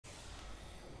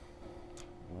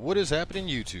What is happening,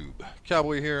 YouTube?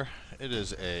 Cowboy here. It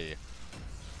is a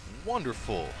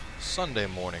wonderful Sunday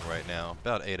morning right now,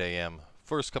 about 8 a.m.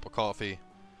 First cup of coffee.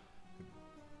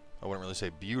 I wouldn't really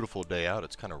say beautiful day out,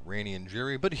 it's kind of rainy and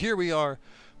dreary, but here we are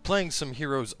playing some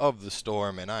Heroes of the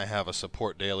Storm, and I have a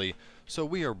support daily, so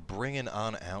we are bringing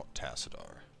on out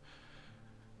Tassadar.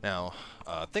 Now,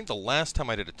 I think the last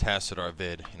time I did a Tassadar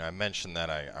vid, I mentioned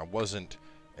that I wasn't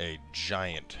a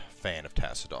giant fan of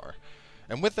Tassadar.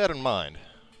 And with that in mind,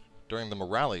 during the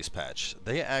Morales patch,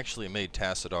 they actually made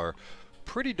Tassadar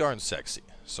pretty darn sexy.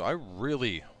 So I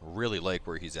really like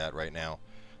where he's at right now.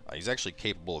 He's actually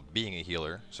capable of being a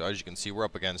healer. So as you can see, we're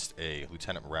up against a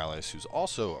Lieutenant Morales who's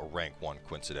also a rank 1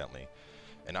 coincidentally.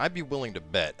 And I'd be willing to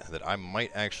bet that I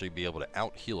might actually be able to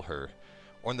out-heal her,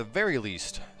 or in the very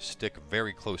least, stick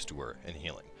very close to her in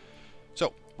healing.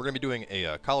 So, we're going to be doing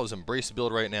a Kala's Embrace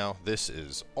build right now. This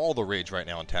is all the rage right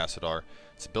now in Tassadar.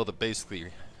 It's a build that basically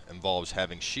involves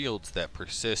having shields that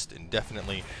persist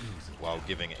indefinitely while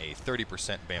giving a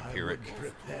 30% vampiric.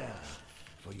 Prepare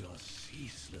for your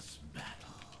ceaseless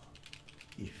battle,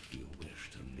 if you wish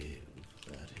to live,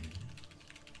 that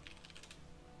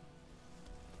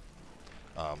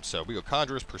is. So we go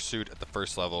Conjurer's Pursuit at the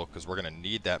first level because we're going to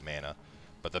need that mana.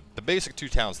 But the basic two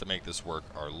talents that make this work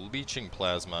are Leeching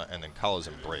Plasma and then Kala's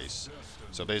Embrace.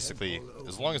 So basically,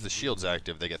 as long as the shield's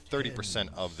active, they get 30%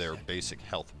 of their basic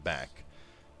health back.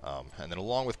 And then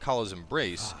along with Kala's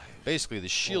Embrace, basically the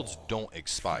shields don't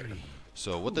expire.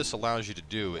 So what this allows you to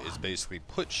do is basically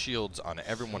put shields on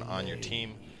everyone on your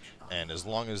team, and as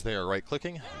long as they are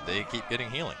right-clicking, they keep getting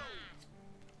healing.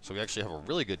 So we actually have a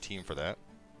really good team for that.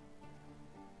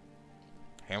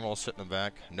 Hammer'll sit in the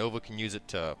back. Nova can use it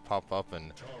to pop up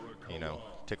and,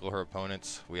 tickle her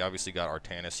opponents. We obviously got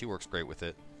Artanis. He works great with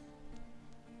it.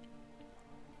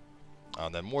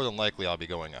 Then more than likely I'll be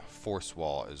going a Force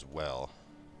Wall as well.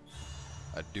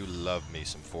 I do love me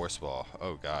some Force Wall.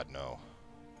 Oh god, no.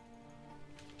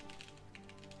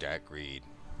 Dat greed.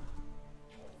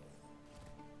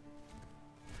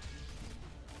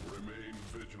 Remain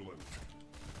vigilant.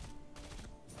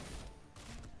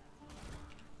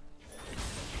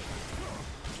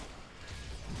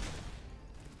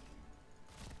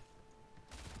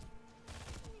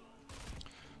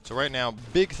 So right now,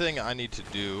 big thing I need to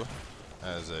do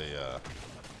as a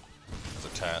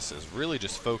task is really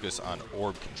just focus on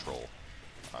orb control.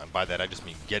 And by that I just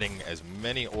mean getting as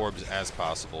many orbs as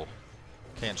possible.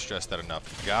 Can't stress that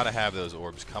enough. Gotta have those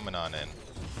orbs coming on in.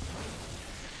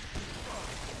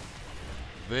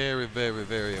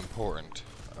 Very important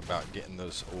about getting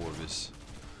those orbs.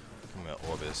 Come here,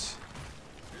 orbs.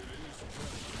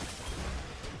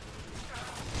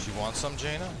 Do you want some,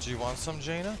 Jaina? Do you want some,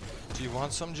 Jaina? Do you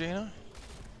want some, Jaina?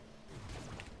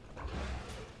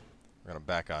 We're gonna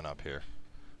back on up here.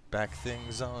 Back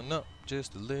things on up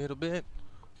just a little bit.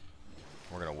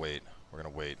 We're gonna wait. We're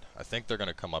gonna wait. I think they're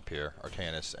gonna come up here,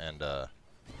 Artanis and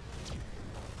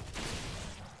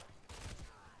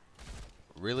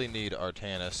really need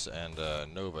Artanis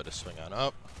and Nova to swing on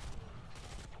up.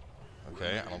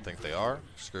 Okay, I don't think they are.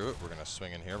 Screw it. We're gonna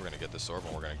swing in here. We're gonna get this orb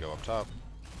and we're gonna go up top.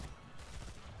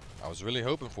 I was really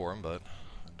hoping for him, but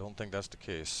I don't think that's the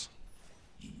case.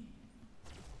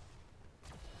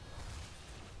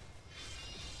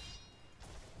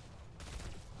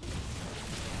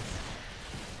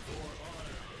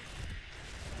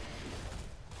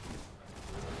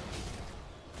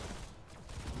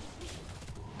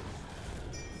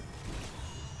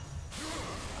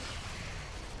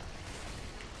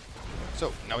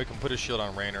 So, now we can put his shield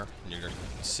on Raynor, and you can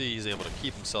see he's able to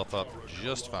keep himself up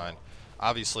just fine.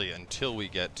 Obviously, until we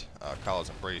get Kala's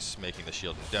Embrace making the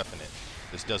shield indefinite,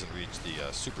 this doesn't reach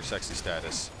the super sexy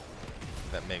status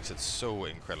that makes it so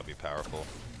incredibly powerful.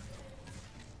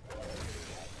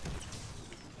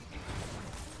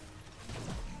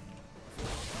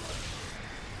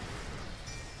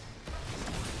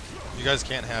 You guys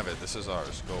can't have it. This is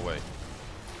ours. Go away.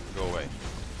 Go away.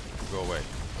 Go away.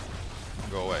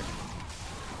 Go away.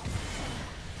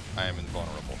 I am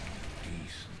invulnerable.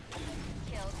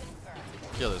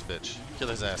 Kill this bitch. Kill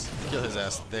his ass. Kill his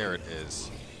ass. There it is.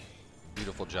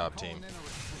 Beautiful job, team.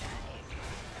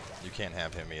 You can't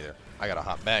have him either. I gotta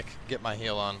hop back, get my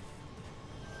heal on.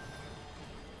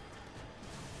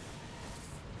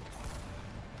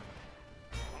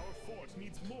 Our fort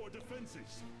needs more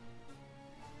defenses.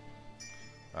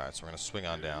 Alright, so we're gonna swing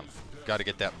on down. Gotta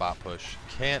get that bot push.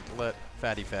 Can't let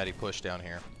Fatty push down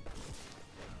here.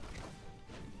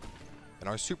 And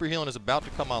our super healing is about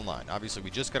to come online. Obviously, we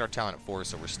just got our talent at 4,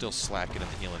 so we're still slacking in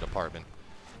the healing department.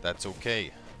 That's okay.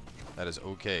 That is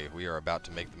okay. We are about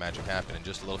to make the magic happen in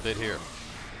just a little bit here.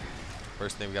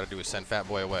 First thing we got to do is send Fat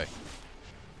Boy away.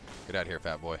 Get out of here,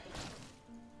 fat boy.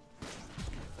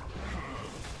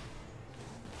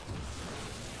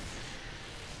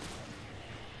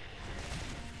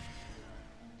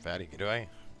 Fatty, get away.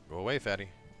 Go away, fatty.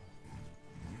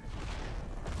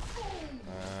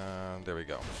 There we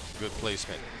go. Good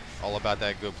placement. All about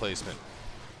that good placement.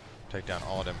 Take down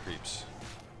all them creeps.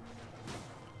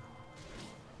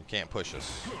 You can't push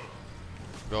us.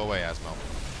 Go away, Asmo.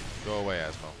 Go away,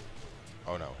 Asmo.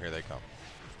 Oh no, here they come.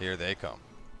 Here they come.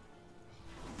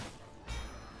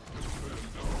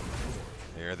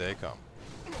 Here they come.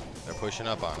 They're pushing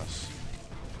up on us.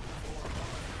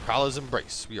 Kala's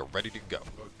embrace. We are ready to go.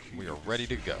 We are ready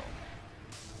to go.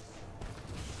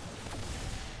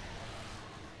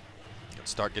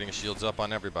 Let's start getting shields up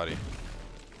on everybody.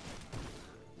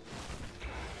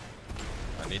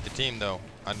 I need the team though.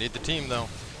 I need the team though.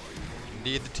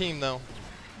 Need the team though.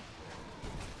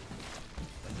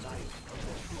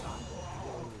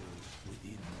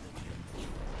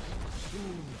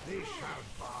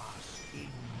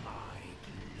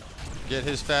 Get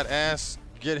his fat ass.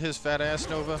 Get his fat ass,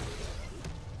 Nova.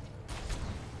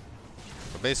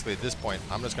 But basically at this point,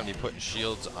 I'm just going to be putting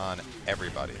shields on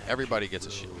everybody. Everybody gets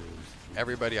a shield.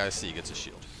 Everybody I see gets a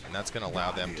shield. And that's going to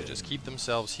allow them to just keep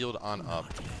themselves healed on up.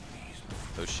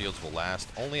 Those shields will last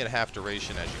only at half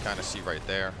duration, as you kind of see right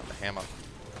there on the hammer.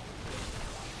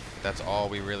 That's all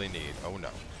we really need. Oh no.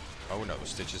 Oh no,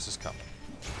 Stitches is coming.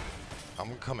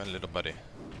 I'm coming, little buddy.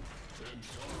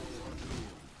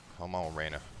 Come on,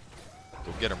 Raynor.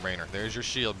 Go get him, Raynor. There's your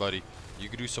shield, buddy. You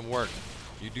can do some work.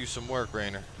 You do some work,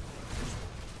 Raynor.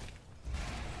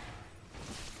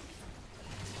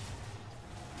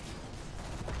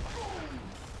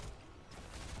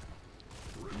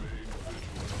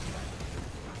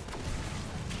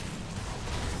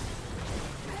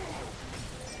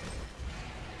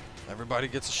 Everybody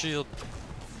gets a shield.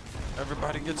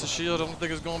 Everybody gets a shield. I don't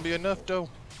think it's going to be enough, though.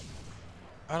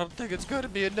 I don't think it's going to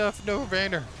be enough, no,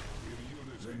 Raynor.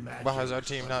 Why is our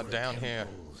team not down here?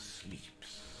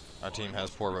 Our team has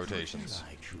poor rotations.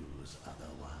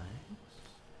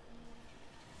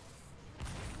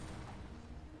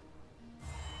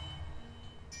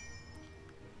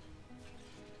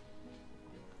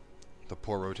 The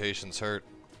poor rotations hurt.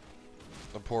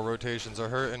 The poor rotations are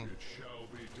hurting.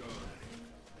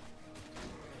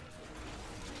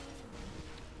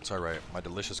 It's alright. My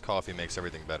delicious coffee makes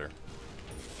everything better.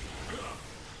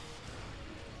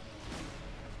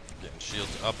 Getting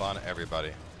shields up on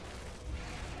everybody.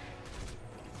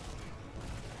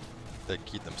 They can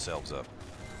keep themselves up.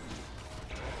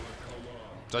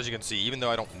 So as you can see, even though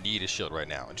I don't need a shield right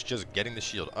now, it's just getting the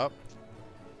shield up.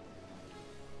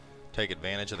 Take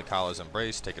advantage of the Kala's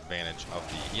embrace. Take advantage of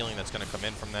the healing that's going to come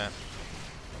in from that.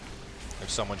 If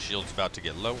someone's shield's about to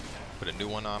get low, put a new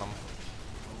one on them.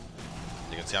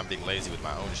 You can see I'm being lazy with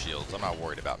my own shields. I'm not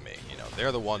worried about me. You know,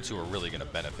 they're the ones who are really going to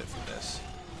benefit from this,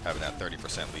 having that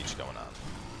 30% leech going on.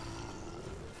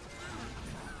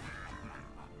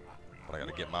 But I got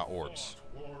to get my orbs.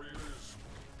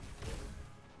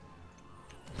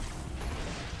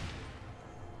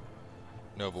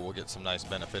 No, but we'll get some nice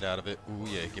benefit out of it. Ooh,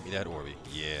 yeah, give me that Orby.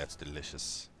 Yeah, it's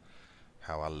delicious.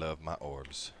 How I love my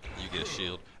orbs. You get a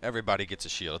shield. Everybody gets a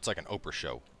shield. It's like an Oprah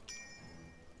show.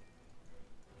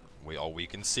 We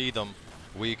can see them.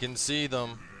 We can see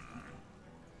them.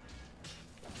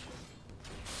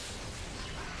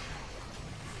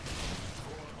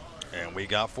 And we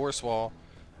got Force Wall.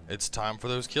 It's time for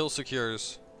those kill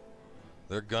secures.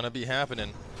 They're gonna be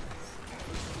happening.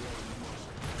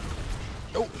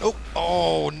 Oh, oh,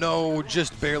 oh no,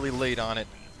 just barely laid on it.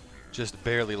 Just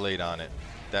barely laid on it.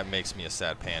 That makes me a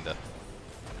sad panda.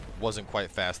 Wasn't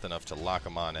quite fast enough to lock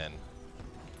him on in.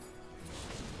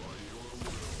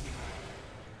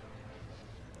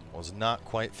 Was not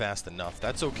quite fast enough.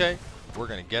 That's okay. We're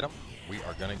gonna get him. We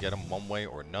are gonna get him one way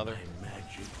or another.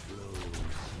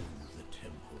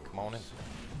 Come on in.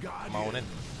 Come on in.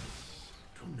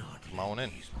 Come on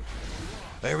in.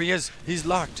 There he is. He's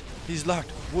locked. He's locked.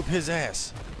 Whoop his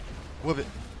ass. Whoop it.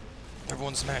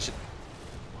 Everyone smash it.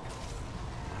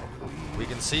 We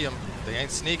can see him. They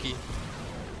ain't sneaky.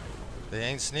 They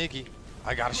ain't sneaky.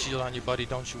 I got a shield on you, buddy.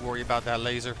 Don't you worry about that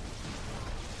laser.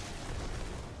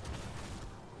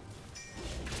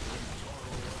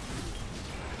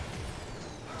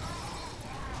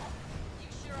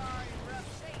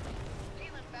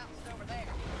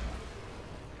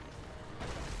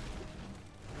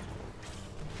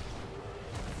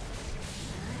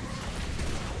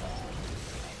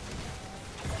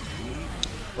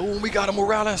 Oh, we got a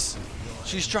Morales.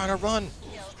 She's trying to run.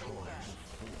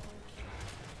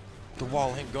 The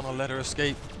wall ain't gonna let her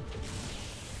escape.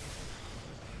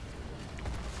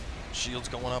 Shields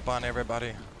going up on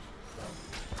everybody.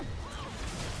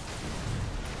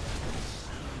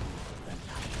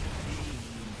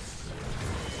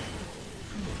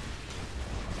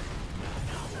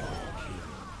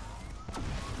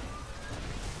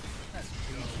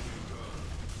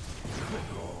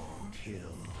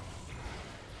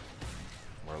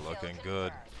 We're looking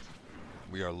good.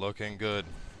 We are looking good.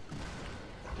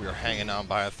 We are hanging on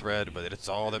by a thread, but it's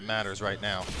all that matters right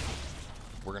now.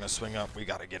 We're gonna swing up. We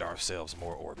gotta get ourselves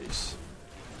more Orbeez.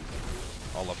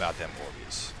 All about them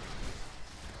Orbeez.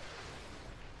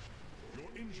 Your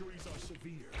injuries are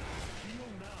severe. Heal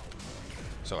now.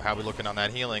 So how we looking on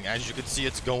that healing? As you can see,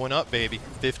 it's going up, baby.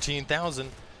 15,000.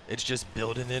 It's just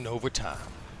building in over time.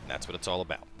 And that's what it's all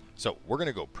about. So we're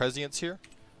gonna go Prescience here.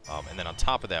 And then on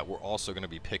top of that, we're also gonna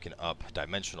be picking up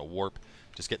Dimensional Warp.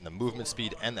 Just getting the movement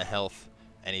speed and the health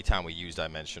anytime we use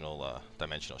Dimensional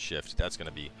Shift. That's gonna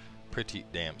be pretty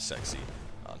damn sexy.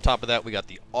 On top of that, we got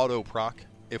the auto proc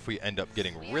if we end up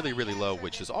getting really, really low,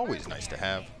 which is always nice to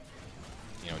have.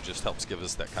 You know, it just helps give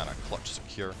us that kind of clutch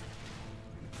secure.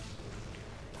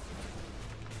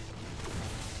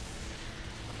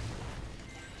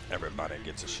 Everybody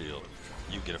gets a shield.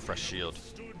 You get a fresh shield.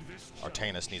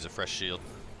 Artanis needs a fresh shield.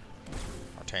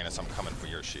 Artanis, I'm coming for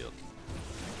your shield.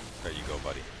 There you go,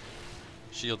 buddy.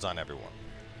 Shields on everyone.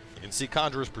 You can see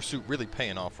Conjurer's Pursuit really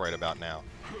paying off right about now.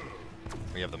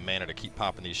 We have the mana to keep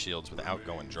popping these shields without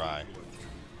going dry.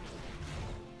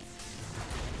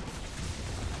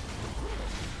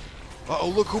 Uh-oh,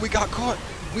 look who we got caught.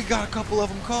 We got a couple of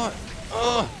them caught.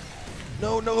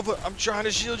 No, Nova, I'm trying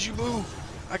to shield you, boo.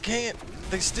 I can't.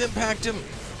 They stim-packed him.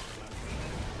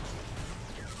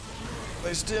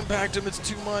 They stim-packed him. It's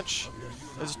too much.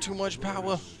 There's too much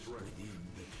power.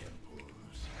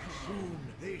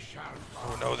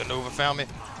 Oh no, the Nova found me.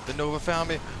 The Nova found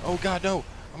me. Oh god, no.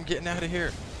 I'm getting out of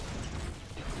here.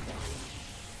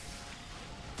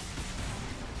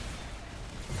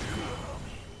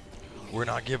 We're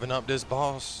not giving up this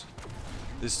boss.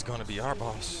 This is gonna be our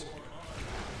boss.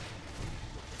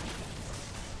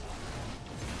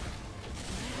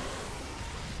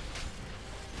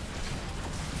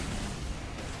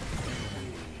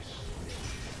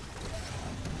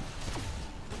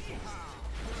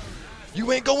 You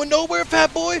ain't going nowhere,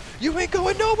 fat boy! You ain't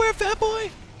going nowhere, fat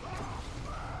boy!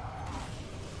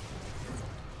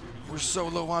 We're so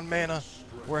low on mana.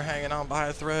 We're hanging on by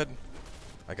a thread.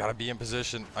 I gotta be in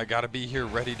position. I gotta be here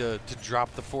ready to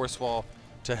drop the force wall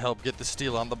to help get the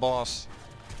steal on the boss.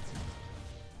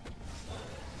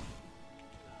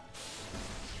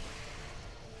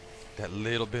 That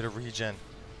little bit of regen.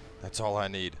 That's all I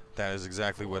need. That is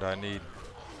exactly what I need.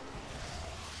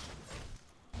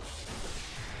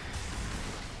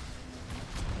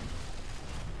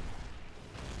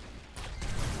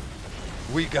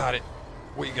 We got it.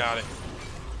 We got it.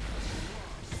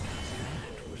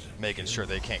 Making sure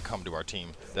they can't come to our team.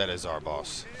 That is our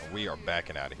boss. We are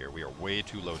backing out of here. We are way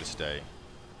too low to stay.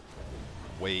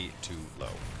 Way too low.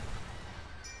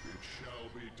 It shall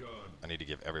be done. I need to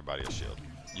give everybody a shield.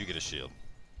 You get a shield.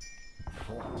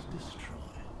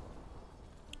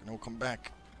 No, come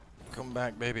back. Come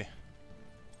back, baby.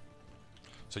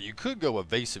 So you could go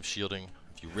evasive shielding.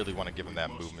 You really want to give him that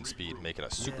movement speed, make it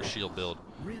a super shield build.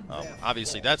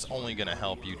 Obviously, that's only going to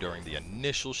help you during the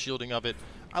initial shielding of it.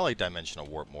 I like Dimensional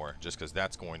Warp more, just because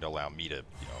that's going to allow me to,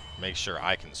 make sure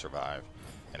I can survive.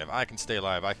 And if I can stay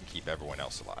alive, I can keep everyone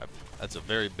else alive. That's a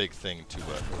very big thing to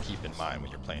keep in mind when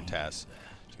you're playing TAS.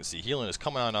 As you can see, healing is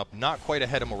coming on up, not quite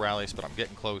ahead of Morales, but I'm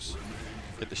getting close.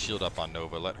 Get the shield up on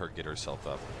Nova, let her get herself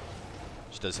up.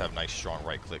 She does have nice, strong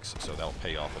right clicks, so that'll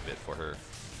pay off a bit for her.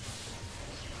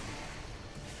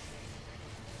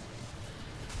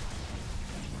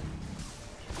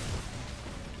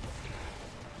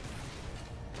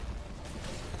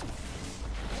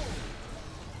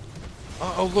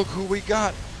 Uh-oh, look who we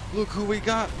got. Look who we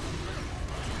got.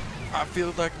 I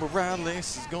feel like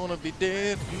Morales is gonna be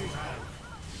dead.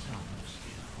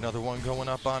 Another one going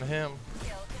up on him.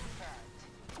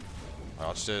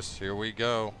 Watch this. Here we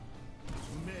go.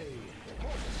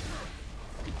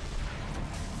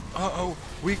 Uh-oh.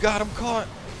 We got him caught.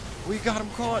 We got him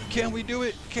caught. Can we do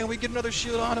it? Can we get another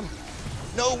shield on him?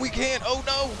 No, we can't. Oh,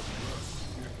 no.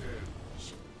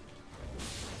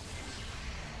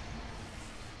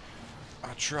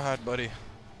 I tried, buddy.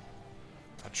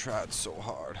 I tried so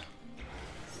hard.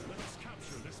 Let's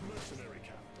capture this mercenary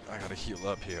camp. I gotta heal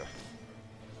up here.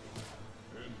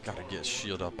 Gotta get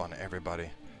shield up on everybody.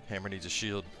 Hammer needs a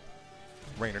shield.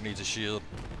 Raynor needs a shield.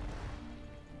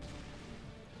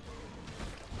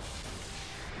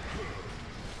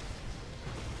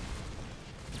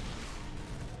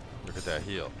 Look at that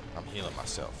heal. I'm healing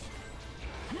myself.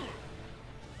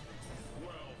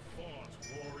 Well fought,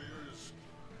 warriors.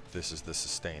 This is the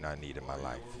sustain I need in my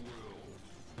life.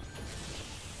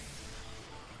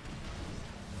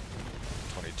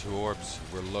 22 orbs.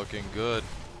 We're looking good.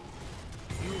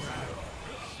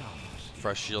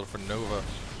 Fresh shield for Nova.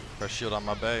 Fresh shield on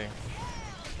my bay.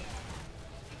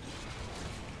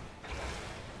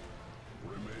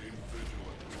 Remain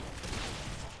vigilant.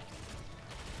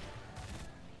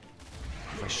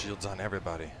 Fresh shields on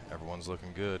everybody. Everyone's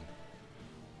looking good.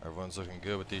 Everyone's looking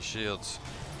good with these shields.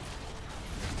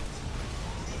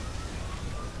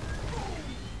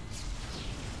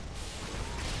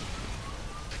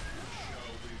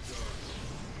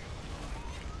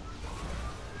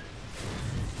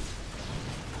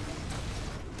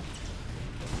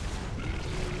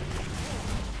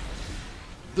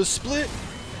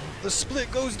 The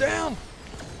split goes down.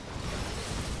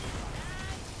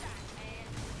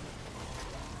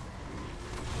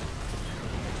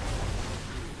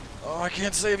 Oh, I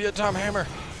can't save you, Tom Hammer.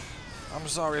 I'm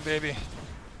sorry, baby.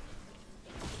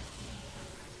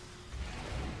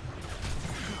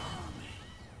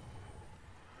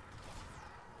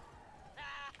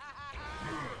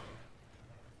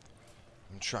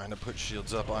 I'm trying to put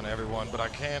shields up on everyone, but I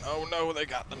can't. Oh no, they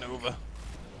got the Nova.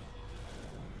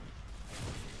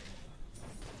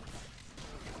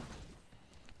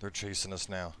 They're chasing us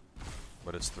now,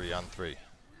 but it's 3-on-3.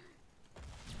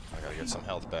 I gotta get some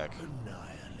health back.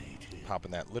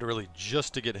 Popping that literally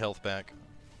just to get health back.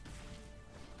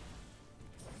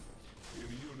 In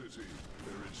unity,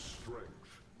 there is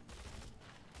strength.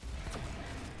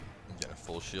 Getting a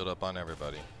full shield up on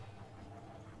everybody.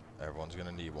 Everyone's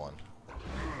gonna need one.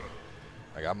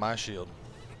 I got my shield.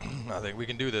 I think we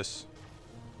can do this.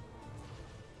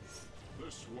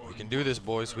 We can do this,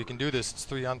 boys. We can do this. It's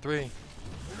 3-on-3.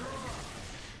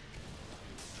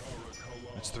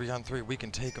 It's 3-on-3. We can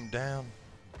take them down.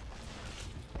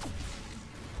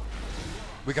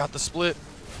 We got the split.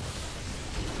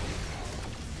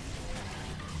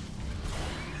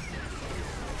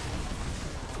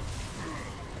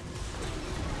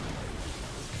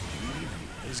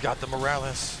 He's got the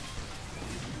Morales.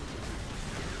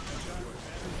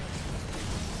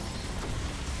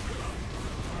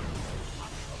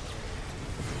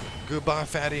 Goodbye,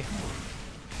 fatty.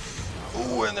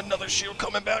 Ooh, and another shield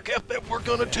coming back up, and we're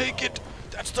gonna take it.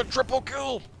 That's the triple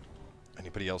kill.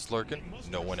 Anybody else lurking?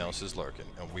 No one else is lurking,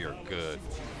 and we are good.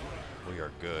 We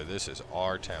are good. This is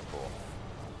our temple.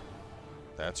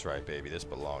 That's right, baby. This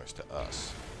belongs to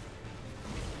us.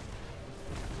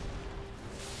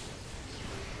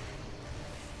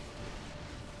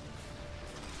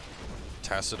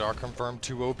 Tassadar confirmed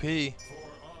 2 OP. You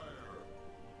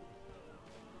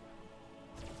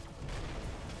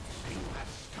have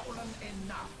stolen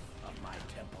enough of my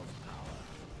temple's power.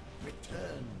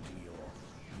 Return to your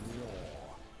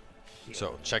war.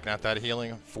 So, checking out that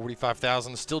healing.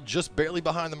 45,000. Still just barely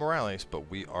behind the Morales,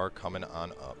 but we are coming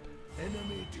on up.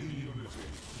 Enemy team.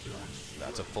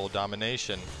 That's a full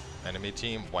domination. Enemy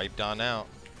team wiped on out.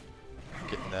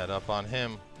 Getting that up on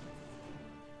him.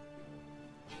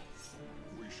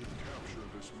 We should capture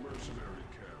this mercenary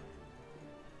camp.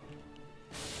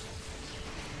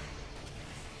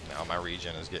 Now my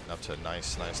regen is getting up to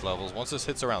nice levels. Once this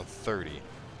hits around 30,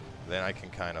 then I can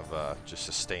kind of just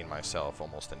sustain myself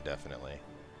almost indefinitely.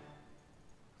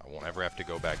 I won't ever have to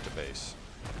go back to base.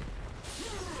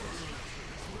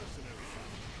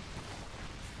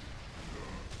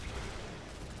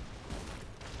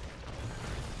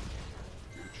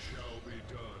 It shall be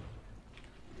done.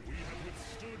 We have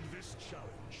withstood this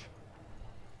challenge.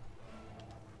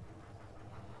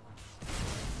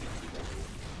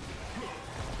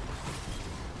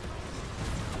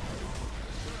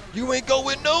 You ain't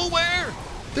going nowhere!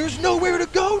 There's nowhere to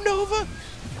go, Nova!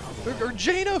 Or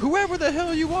Jaina, whoever the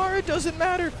hell you are, it doesn't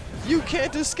matter. You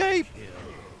can't escape.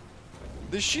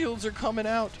 The shields are coming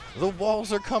out. The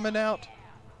walls are coming out.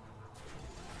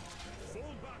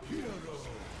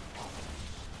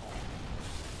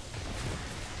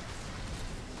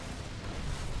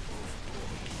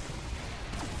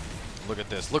 Look at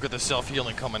this. Look at the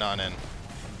self-healing coming on in.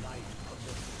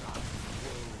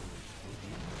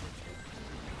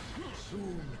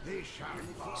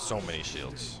 So many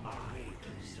shields.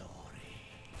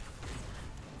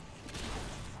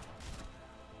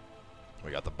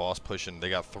 We got the boss pushing. They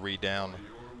got 3 down.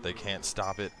 They can't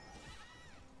stop it.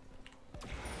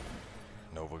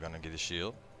 Nova gonna get a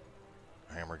shield.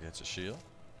 Hammer gets a shield.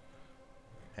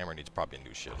 Hammer needs probably a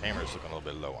new shield. Hammer's looking a little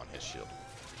bit low on his shield.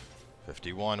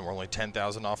 51. We're only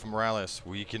 10,000 off of Morales.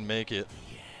 We can make it.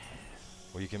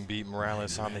 We can beat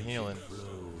Morales on the healing.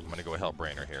 going to go help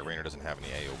Raynor here. Raynor doesn't have any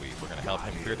AoE. We're going to help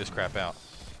him clear this crap out.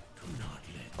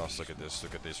 Plus, look at this.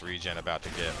 Look at this regen about to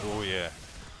get. Oh, yeah.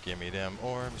 Give me them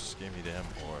orbs. Give me them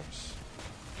orbs.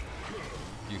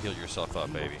 You heal yourself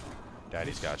up, baby.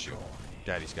 Daddy's got you.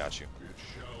 Daddy's got you. It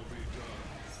shall be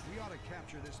done. We ought to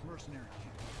capture this mercenary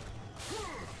camp.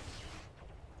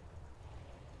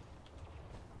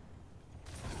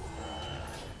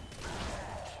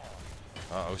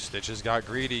 Uh-oh, Stitches got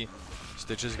greedy.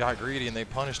 Stitches got greedy, and they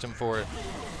punished him for it.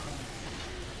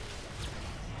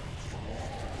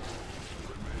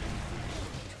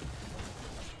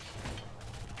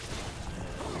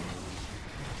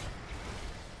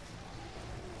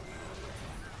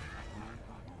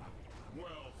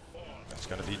 That's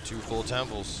going to be 2 full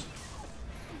temples.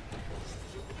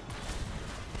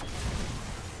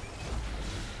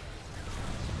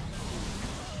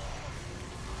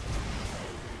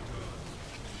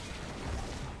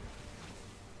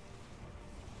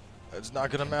 It's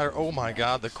not going to matter. Oh my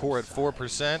god, the core at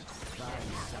 4%.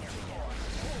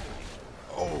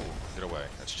 Oh, get away.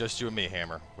 That's just you and me,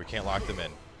 Hammer. We can't lock them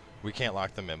in. We can't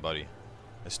lock them in, buddy.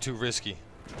 It's too risky.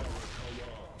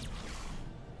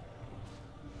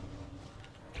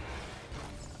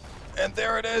 And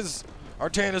there it is.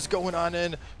 Artanis going on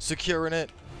in, securing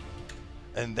it.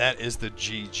 And that is the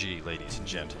GG, ladies and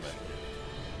gentlemen.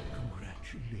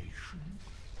 Congratulations.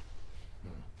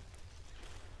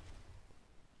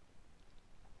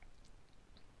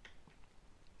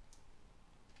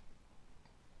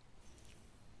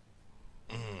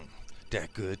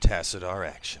 That good Tassadar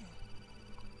action.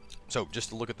 So, just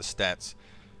to look at the stats,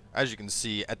 as you can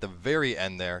see at the very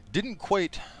end there, didn't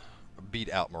quite beat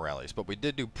out Morales, but we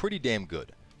did do pretty damn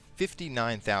good.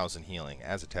 59,000 healing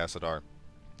as a Tassadar.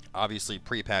 Obviously,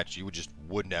 pre-patch, you just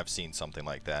wouldn't have seen something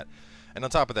like that. And on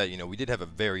top of that, you know, we did have a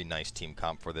very nice team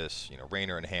comp for this. You know,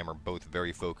 Raynor and Hammer both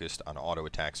very focused on auto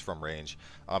attacks from range.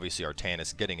 Obviously,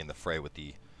 Artanis getting in the fray with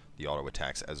the auto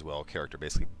attacks as well. Character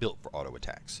basically built for auto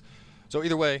attacks. So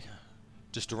either way,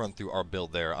 just to run through our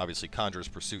build there, obviously Conjurer's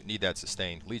Pursuit, need that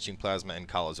sustain. Leeching Plasma and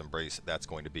Kala's Embrace, that's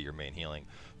going to be your main healing.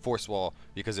 Force Wall,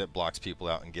 because it blocks people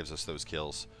out and gives us those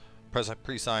kills.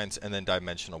 Prescience, and then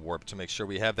Dimensional Warp to make sure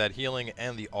we have that healing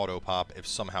and the auto pop if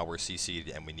somehow we're CC'd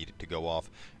and we need it to go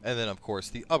off. And then, of course,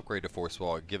 the upgrade to Force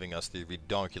Wall, giving us the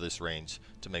redonkulous range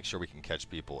to make sure we can catch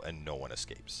people and no one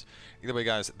escapes. Either way,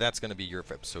 guys, that's going to be your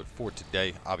episode for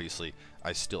today. Obviously,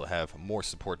 I still have more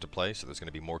support to play, so there's going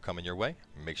to be more coming your way.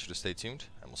 Make sure to stay tuned,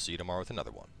 and we'll see you tomorrow with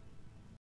another one.